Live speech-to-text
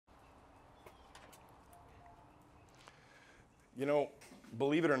You know,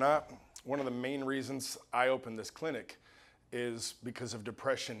 believe it or not, one of the main reasons I opened this clinic is because of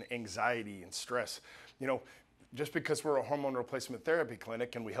depression, anxiety, and stress. You know, just because we're a hormone replacement therapy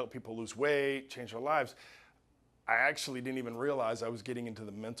clinic and we help people lose weight, change their lives, I actually didn't even realize I was getting into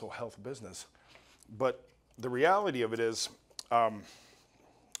the mental health business. But the reality of it is,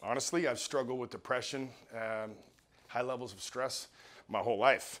 honestly, I've struggled with depression, high levels of stress my whole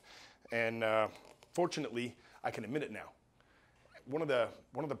life. And fortunately, I can admit it now. One of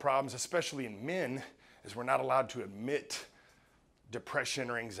the problems, especially in men, is we're not allowed to admit depression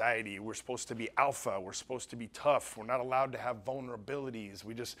or anxiety. We're supposed to be alpha. We're supposed to be tough. We're not allowed to have vulnerabilities.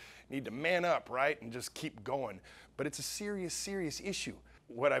 We just need to man up, right? And just keep going. But it's a serious, serious issue.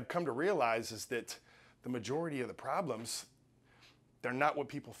 What I've come to realize is that the majority of the problems, they're not what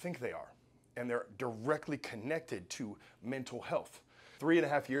people think they are. And they're directly connected to mental health.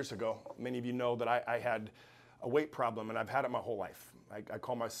 3.5 years ago, many of you know that I had a weight problem, and I've had it my whole life. I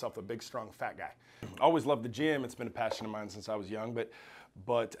call myself a big, strong, fat guy. I always loved the gym. It's been a passion of mine since I was young,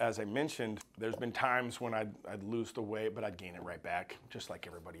 but as I mentioned, there's been times when I'd lose the weight, but I'd gain it right back, just like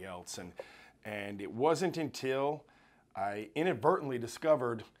everybody else. And it wasn't until I inadvertently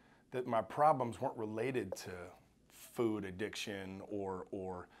discovered that my problems weren't related to food addiction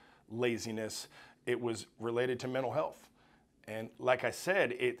or laziness. It was related to mental health. And like I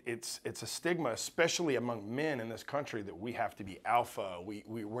said, it's a stigma, especially among men in this country, that we have to be alpha.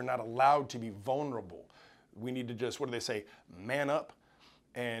 We're not allowed to be vulnerable. We need to just, what do they say, man up.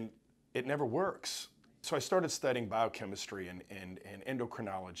 And it never works. So I started studying biochemistry and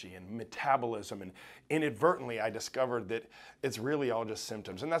endocrinology and metabolism, and inadvertently I discovered that it's really all just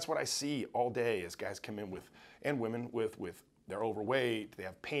symptoms. And that's what I see all day as guys come in with, and women with they're overweight, they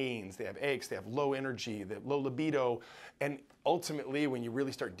have pains, they have aches, they have low energy, they have low libido. And ultimately, when you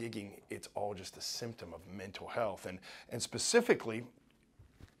really start digging, it's all just a symptom of mental health, and specifically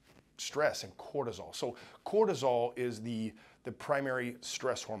stress and cortisol. So cortisol is the primary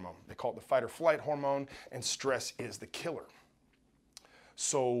stress hormone. They call it the fight or flight hormone, and stress is the killer.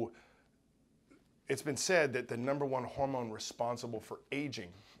 So it's been said that the #1 hormone responsible for aging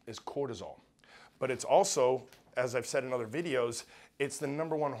is cortisol. But it's also, as I've said in other videos, it's the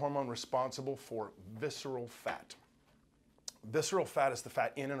 #1 hormone responsible for visceral fat. Visceral fat is the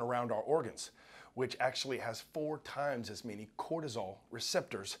fat in and around our organs, which actually has 4 times as many cortisol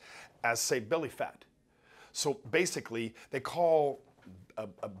receptors as, say, belly fat. So basically, they call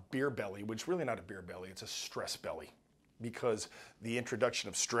a beer belly, which is really not a beer belly, it's a stress belly, because the introduction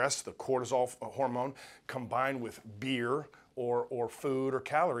of stress, the cortisol hormone, combined with beer or food or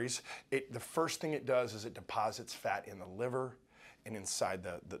calories, the first thing it does is it deposits fat in the liver and inside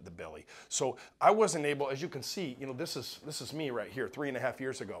the belly. So I wasn't able, as you can see, you know, this is me right here 3.5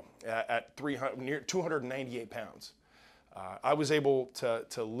 years ago at 298 pounds. I was able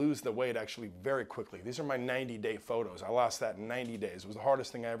to lose the weight actually very quickly. These are my 90-day photos. I lost that in 90 days. It was the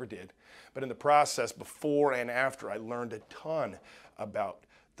hardest thing I ever did. But in the process, before and after, I learned a ton about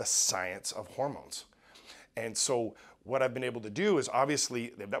the science of hormones. And so what I've been able to do is,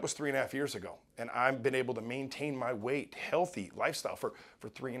 obviously, that was 3.5 years ago. And I've been able to maintain my weight, healthy lifestyle for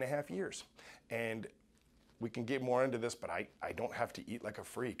 3.5 years. And we can get more into this, but I don't have to eat like a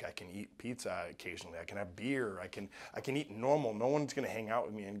freak. I can eat pizza occasionally. I can have beer. I can eat normal. No one's going to hang out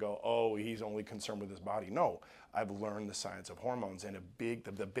with me and go, oh, he's only concerned with his body. No, I've learned the science of hormones, and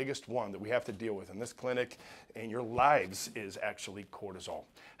the biggest one that we have to deal with in this clinic and your lives is actually cortisol.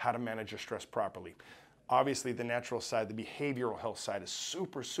 How to manage your stress properly. Obviously, the natural side, the behavioral health side is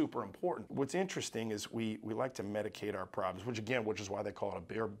super, super important. What's interesting is we like to medicate our problems, which is why they call it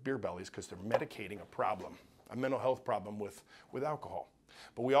a beer bellies, because they're medicating a problem, a mental health problem with alcohol.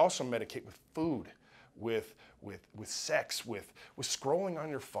 But we also medicate with food, with sex, with scrolling on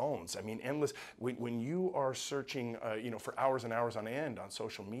your phones. I mean, endless. When you are searching, for hours and hours on end on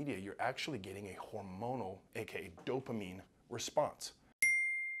social media, you're actually getting a hormonal, aka dopamine, response.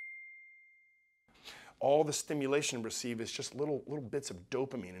 All the stimulation you receive is just little bits of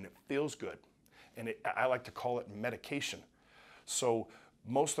dopamine, and it feels good. And I like to call it medication. So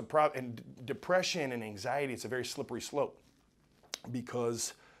most of the and depression and anxiety, it's a very slippery slope,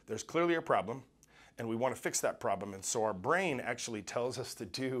 because there's clearly a problem and we want to fix that problem. And so our brain actually tells us to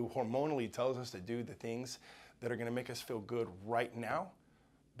hormonally tells us to do the things that are going to make us feel good right now,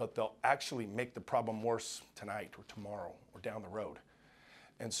 but they'll actually make the problem worse tonight or tomorrow or down the road.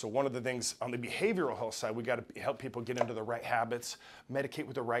 And so one of the things on the behavioral health side, we got to help people get into the right habits, medicate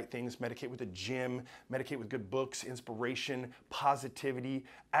with the right things, medicate with the gym, medicate with good books, inspiration, positivity,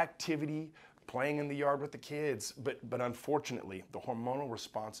 activity, playing in the yard with the kids. But unfortunately, the hormonal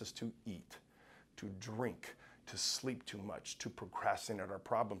response is to eat, to drink, to sleep too much, to procrastinate our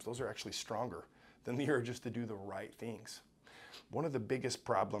problems, those are actually stronger than the urges to do the right things. One of the biggest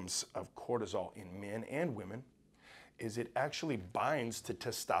problems of cortisol in men and women is it actually binds to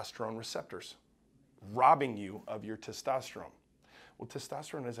testosterone receptors, robbing you of your testosterone. Well,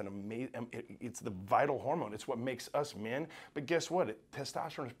 testosterone is an amazing, it's the vital hormone. It's what makes us men. But guess what?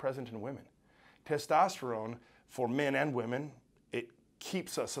 Testosterone is present in women. Testosterone for men and women, it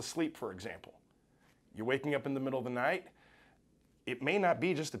keeps us asleep, for example. You're waking up in the middle of the night, it may not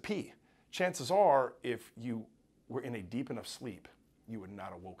be just a pee. Chances are, if you were in a deep enough sleep, you would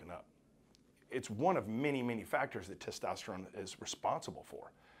not have woken up. It's one of many, many factors that testosterone is responsible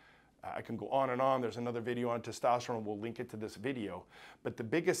for. I can go on and on. There's another video on testosterone. We'll link it to this video. But the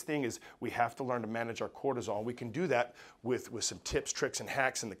biggest thing is we have to learn to manage our cortisol. We can do that with some tips, tricks, and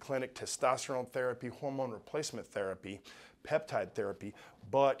hacks in the clinic: testosterone therapy, hormone replacement therapy, peptide therapy.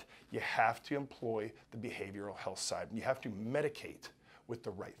 But you have to employ the behavioral health side. You have to medicate with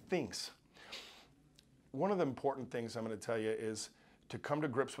the right things. One of the important things I'm going to tell you is to come to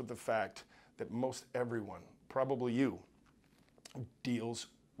grips with the fact that most everyone, probably you, deals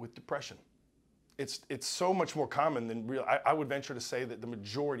with depression. It's so much more common than real. I would venture to say that the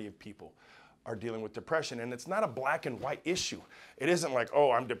majority of people are dealing with depression, and it's not a black and white issue. It isn't like, oh,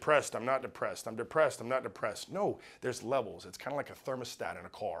 I'm depressed, I'm not depressed, I'm depressed, I'm not depressed. No, there's levels. It's kind of like a thermostat in a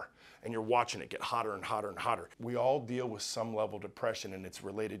car, and you're watching it get hotter and hotter and hotter. We all deal with some level of depression, and it's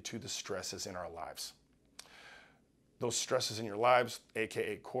related to the stresses in our lives. Those stresses in your lives,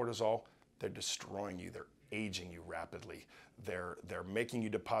 AKA cortisol, they're destroying you. They're aging you rapidly. They're making you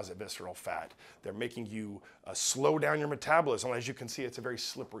deposit visceral fat. They're making you slow down your metabolism. As you can see, it's a very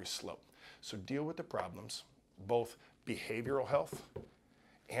slippery slope. So deal with the problems, both behavioral health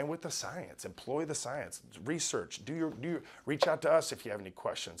and with the science. Employ the science. Research. Reach out to us if you have any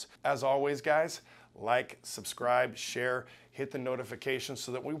questions. As always, guys, like, subscribe, share, hit the notifications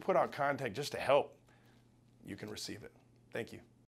so that when we put out content just to help, you can receive it. Thank you.